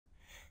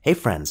Hey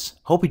friends,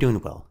 hope you're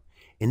doing well.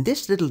 In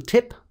this little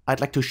tip,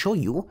 I'd like to show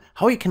you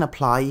how you can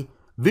apply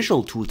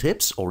visual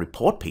tooltips or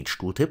report page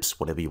tooltips,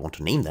 whatever you want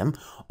to name them,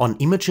 on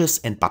images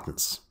and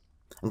buttons.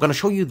 I'm going to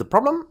show you the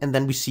problem and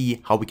then we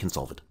see how we can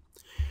solve it.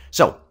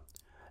 So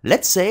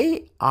let's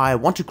say I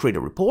want to create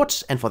a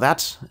report, and for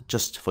that,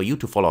 just for you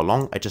to follow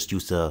along, I just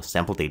use the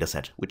sample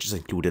dataset, which is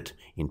included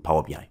in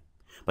Power BI.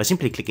 By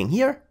simply clicking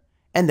here,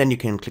 and then you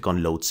can click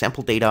on load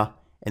sample data,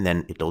 and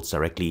then it loads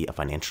directly a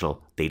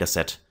financial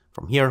dataset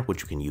from here,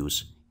 which you can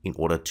use in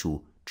order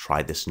to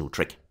try this new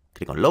trick.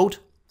 Click on load,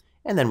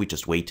 and then we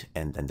just wait,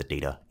 and then the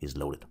data is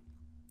loaded.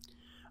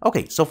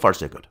 Okay, so far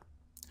so good.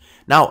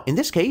 Now, in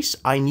this case,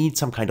 I need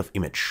some kind of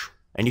image,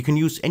 and you can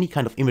use any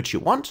kind of image you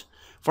want.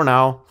 For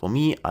now, for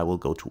me, I will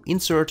go to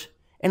Insert,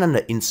 and under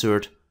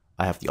Insert,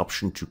 I have the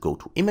option to go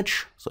to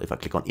Image. So if I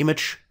click on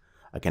Image,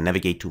 I can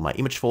navigate to my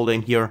image folder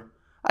in here.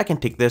 I can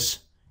tick this,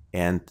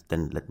 and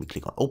then let me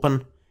click on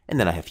Open, and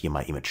then I have here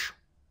my image.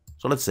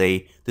 So let's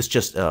say this is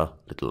just a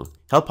little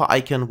helper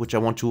icon, which I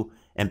want to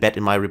embed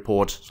in my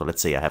report. So let's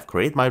say I have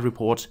created my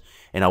report,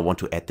 and I want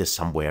to add this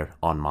somewhere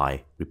on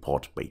my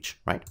report page,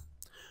 right?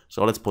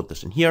 So let's put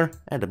this in here,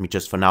 and let me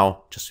just, for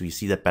now, just so you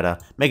see that better,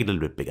 make it a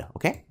little bit bigger,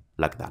 okay?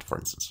 Like that, for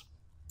instance.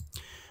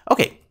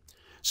 Okay,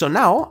 so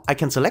now I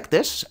can select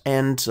this,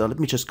 and let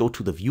me just go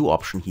to the View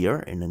option here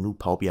in the new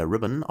Power BI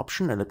ribbon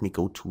option, and let me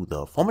go to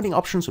the Formatting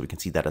option so we can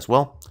see that as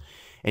well.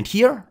 And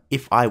here,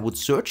 if I would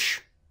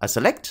search, I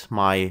select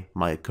my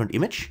current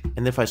image,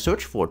 and if I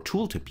search for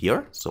tooltip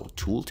here, so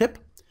tooltip,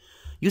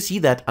 you see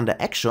that under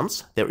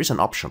Actions, there is an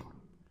option.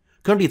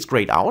 Currently it's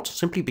grayed out,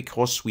 simply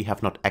because we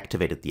have not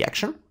activated the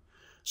action.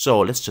 So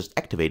let's just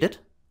activate it,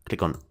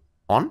 click on,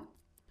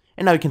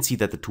 and now you can see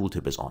that the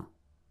tooltip is on.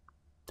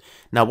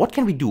 Now, what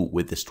can we do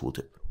with this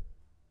tooltip?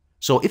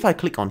 So if I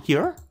click on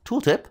here,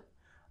 tooltip,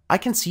 I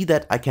can see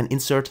that I can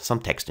insert some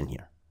text in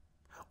here.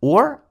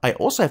 Or I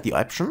also have the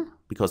option,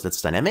 because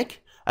that's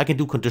dynamic, I can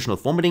do conditional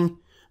formatting.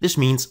 This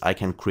means I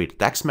can create a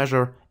DAX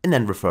measure and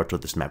then refer to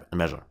this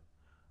measure.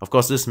 Of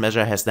course, this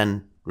measure has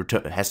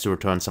to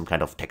return some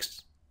kind of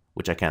text,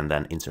 which I can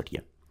then insert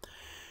here.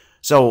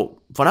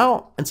 So for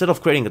now, instead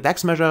of creating a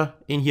DAX measure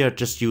in here,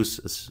 just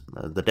use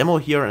the demo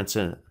here, and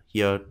so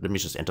here, let me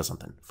just enter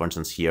something. For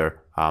instance,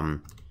 here,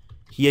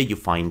 here you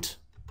find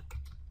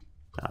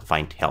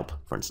help,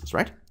 for instance,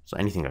 right? So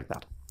anything like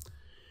that.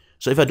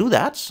 So if I do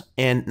that,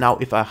 and now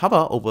if I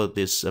hover over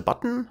this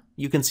button,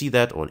 you can see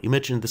that, or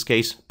image in this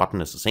case,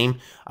 button is the same,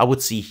 I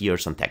would see here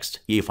some text.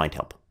 Here you find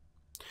help.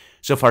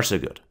 So far, so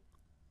good.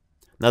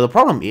 Now the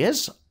problem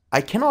is,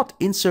 I cannot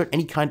insert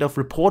any kind of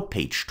report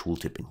page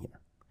tooltip in here.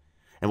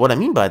 And what I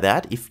mean by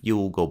that, if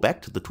you go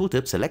back to the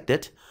tooltip, select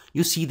it,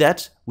 you see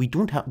that we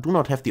do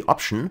not have the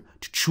option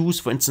to choose,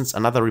 for instance,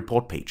 another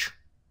report page.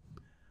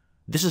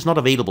 This is not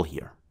available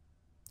here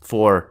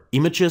for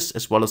images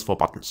as well as for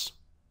buttons.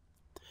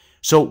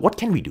 So what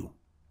can we do?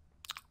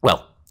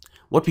 Well,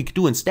 what we could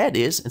do instead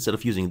is, instead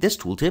of using this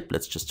tooltip,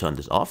 let's just turn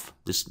this off.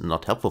 This is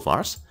not helpful for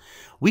us.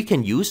 We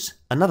can use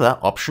another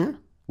option,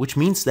 which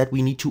means that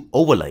we need to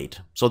overlay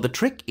it. So the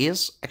trick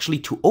is actually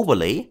to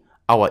overlay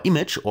our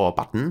image or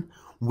button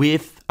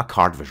with a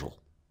card visual.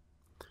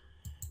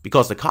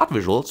 Because the card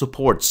visual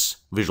supports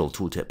visual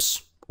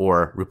tooltips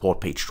or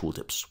report page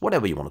tooltips,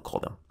 whatever you want to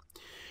call them.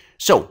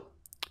 So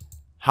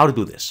how to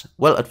do this?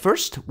 Well, at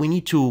first we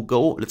need to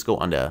go, let's go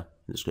under,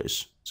 in this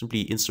case,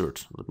 simply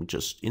insert. Let me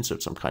just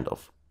insert some kind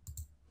of,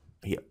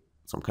 here,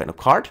 some kind of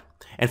card.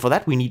 And for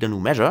that we need a new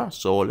measure.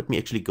 So let me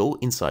actually go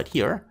inside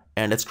here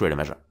and let's create a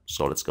measure.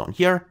 So let's go in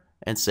here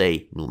and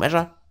say new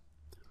measure.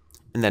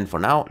 And then for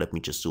now, let me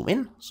just zoom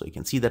in so you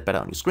can see that better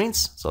on your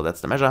screens. So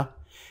that's the measure.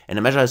 And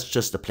the measure is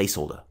just a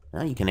placeholder.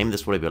 You can name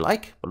this whatever you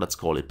like, but let's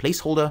call it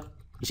placeholder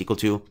is equal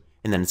to,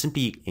 and then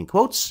simply in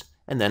quotes,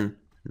 and then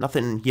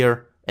nothing in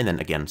here, and then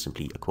again,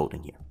 simply a quote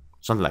in here.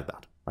 Something like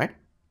that, right?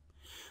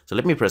 So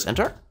let me press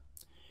enter.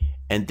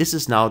 And this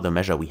is now the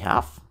measure we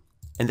have.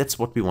 And that's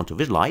what we want to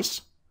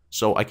visualize.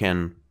 So I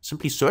can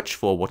simply search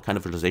for what kind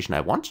of visualization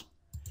I want.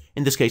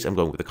 In this case, I'm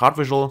going with the card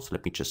visual. So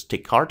let me just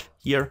tick card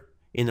here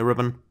in the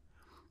ribbon.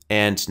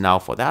 And now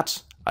for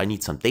that, I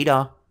need some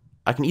data.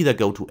 I can either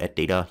go to add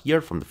data here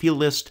from the field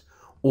list,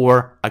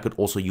 or I could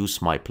also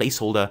use my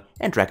placeholder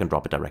and drag and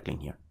drop it directly in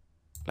here,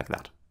 like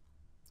that.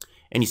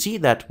 And you see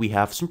that we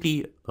have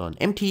simply an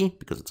empty,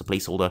 because it's a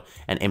placeholder,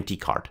 an empty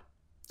card,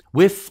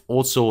 with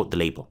also the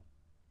label.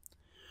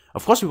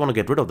 Of course, we want to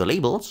get rid of the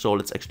label, so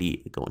let's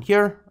actually go in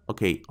here.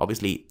 Okay,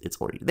 obviously it's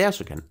already there,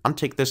 so I can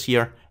untick this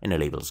here, and the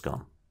label is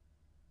gone.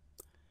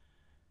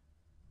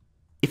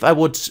 If I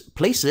would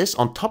place this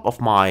on top of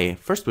my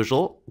first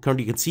visual,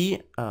 currently you can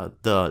see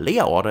the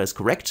layer order is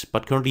correct,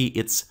 but currently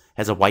it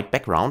has a white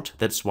background.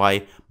 That's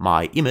why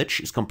my image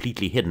is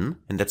completely hidden,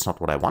 and that's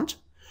not what I want.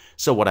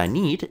 So what I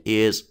need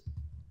is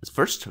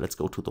first, let's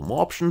go to the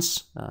more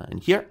options in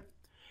here,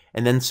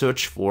 and then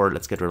search for,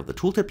 let's get rid of the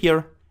tooltip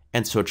here,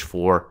 and search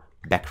for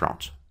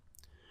background.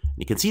 And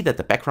you can see that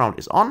the background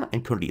is on,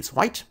 and currently it's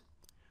white.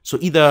 So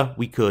either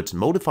we could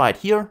modify it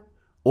here,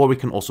 or we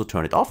can also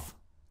turn it off.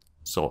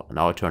 So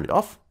now I turn it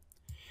off.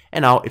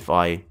 And now if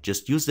I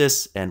just use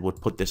this and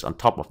would put this on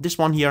top of this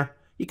one here,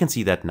 you can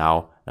see that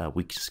now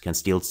we can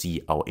still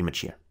see our image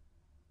here.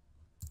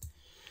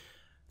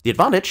 The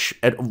advantage,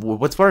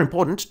 what's very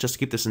important, just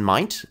keep this in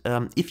mind,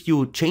 if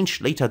you change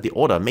later the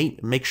order,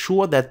 make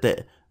sure that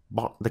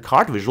the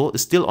card visual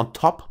is still on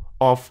top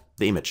of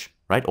the image,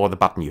 right? Or the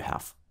button you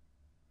have.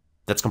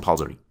 That's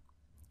compulsory.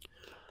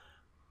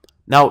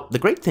 Now, the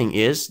great thing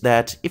is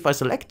that if I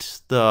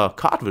select the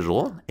card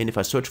visual and if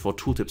I search for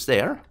tooltips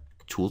there,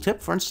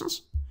 tooltip for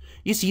instance,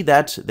 you see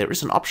that there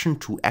is an option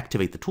to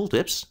activate the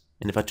tooltips.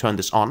 And if I turn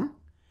this on,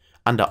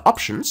 under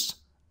options,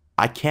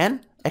 I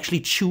can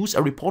actually choose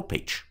a report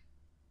page.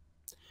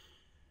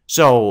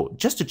 So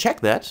just to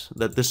check that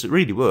this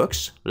really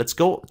works, let's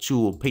go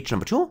to page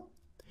number 2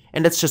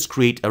 and let's just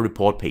create a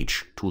report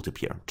page tooltip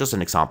here, just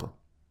an example.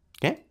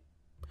 Okay.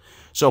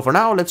 So for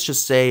now, let's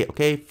just say,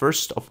 okay,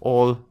 first of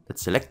all,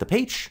 let's select the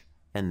page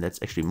and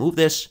let's actually move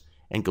this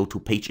and go to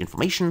page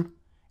information.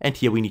 And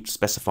here we need to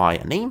specify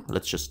a name.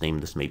 Let's just name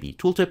this maybe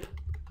tooltip.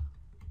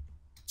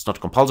 It's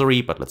not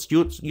compulsory, but let's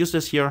use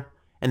this here.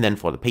 And then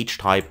for the page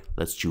type,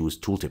 let's choose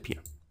tooltip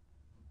here.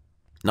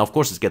 Now, of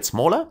course, it gets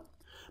smaller.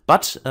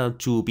 But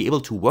to be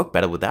able to work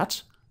better with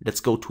that,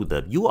 let's go to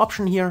the view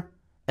option here,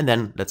 and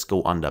then let's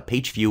go under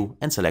page view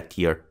and select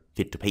here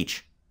fit to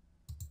page.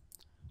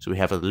 So we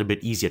have a little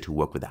bit easier to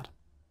work with that.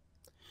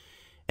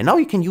 And now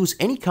you can use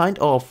any kind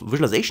of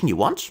visualization you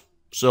want.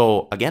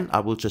 So again, I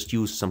will just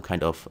use some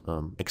kind of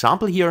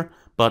example here,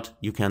 but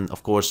you can,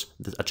 of course,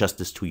 adjust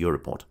this to your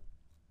report.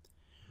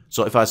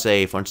 So if I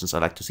say, for instance,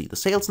 I'd like to see the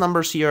sales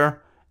numbers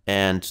here,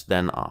 and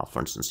then, for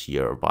instance,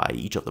 here by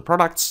each of the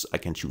products, I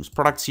can choose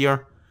products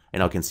here.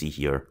 And I can see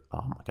here,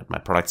 I got my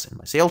products and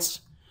my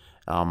sales.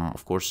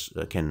 Of course,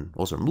 I can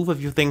also remove a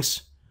few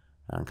things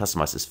and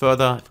customize this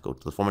further. If I go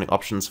to the formatting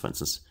options, for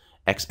instance,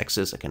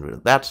 x-axis, I can rid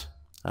of that.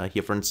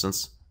 Here, for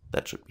instance,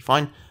 that should be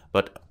fine.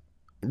 But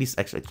at least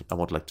actually, I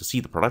would like to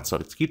see the products. So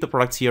let's keep the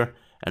products here.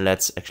 And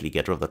let's actually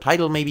get rid of the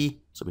title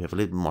maybe. So we have a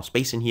little bit more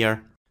space in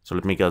here. So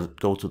let me go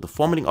to the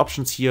formatting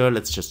options here.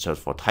 Let's just search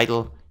for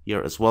title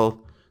here as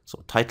well.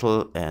 So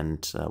title,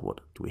 and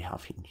what do we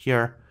have in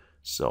here?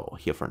 So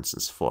here, for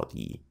instance, for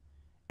the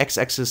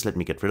x-axis, let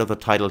me get rid of the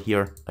title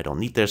here. I don't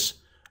need this.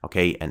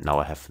 Okay, and now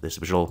I have this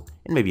visual,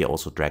 and maybe I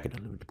also drag it a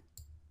little bit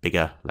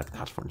bigger like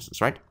that, for instance,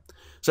 right?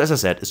 So as I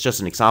said, it's just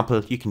an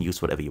example. You can use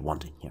whatever you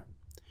want in here.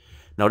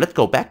 Now let's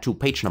go back to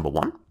page number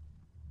 1.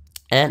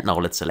 And now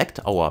let's select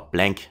our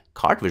blank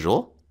card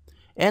visual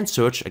and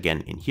search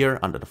again in here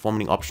under the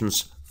formatting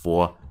options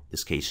for,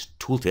 this case,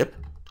 tooltip.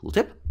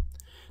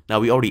 Now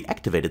we already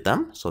activated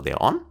them, so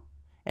they're on.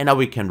 And now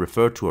we can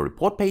refer to a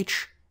report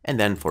page. And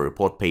then for a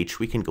report page,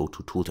 we can go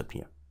to tooltip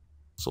here.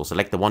 So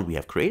select the one we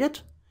have created,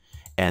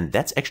 and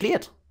that's actually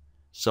it.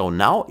 So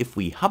now if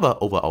we hover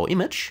over our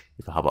image,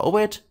 if I hover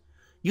over it,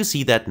 you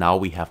see that now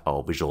we have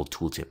our visual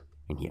tooltip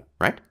in here,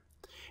 right?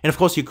 And of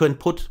course you can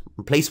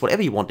place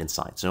whatever you want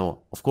inside.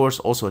 So of course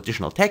also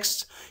additional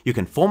text. You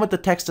can format the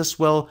text as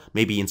well,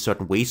 maybe in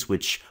certain ways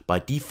which by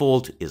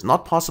default is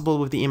not possible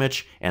with the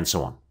image, and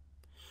so on.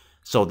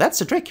 So that's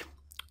the trick.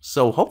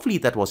 So hopefully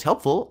that was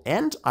helpful,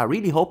 and I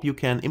really hope you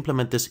can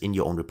implement this in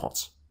your own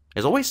reports.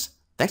 As always,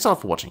 thanks a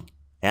lot for watching,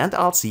 and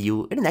I'll see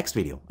you in the next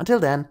video. Until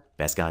then,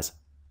 best guys.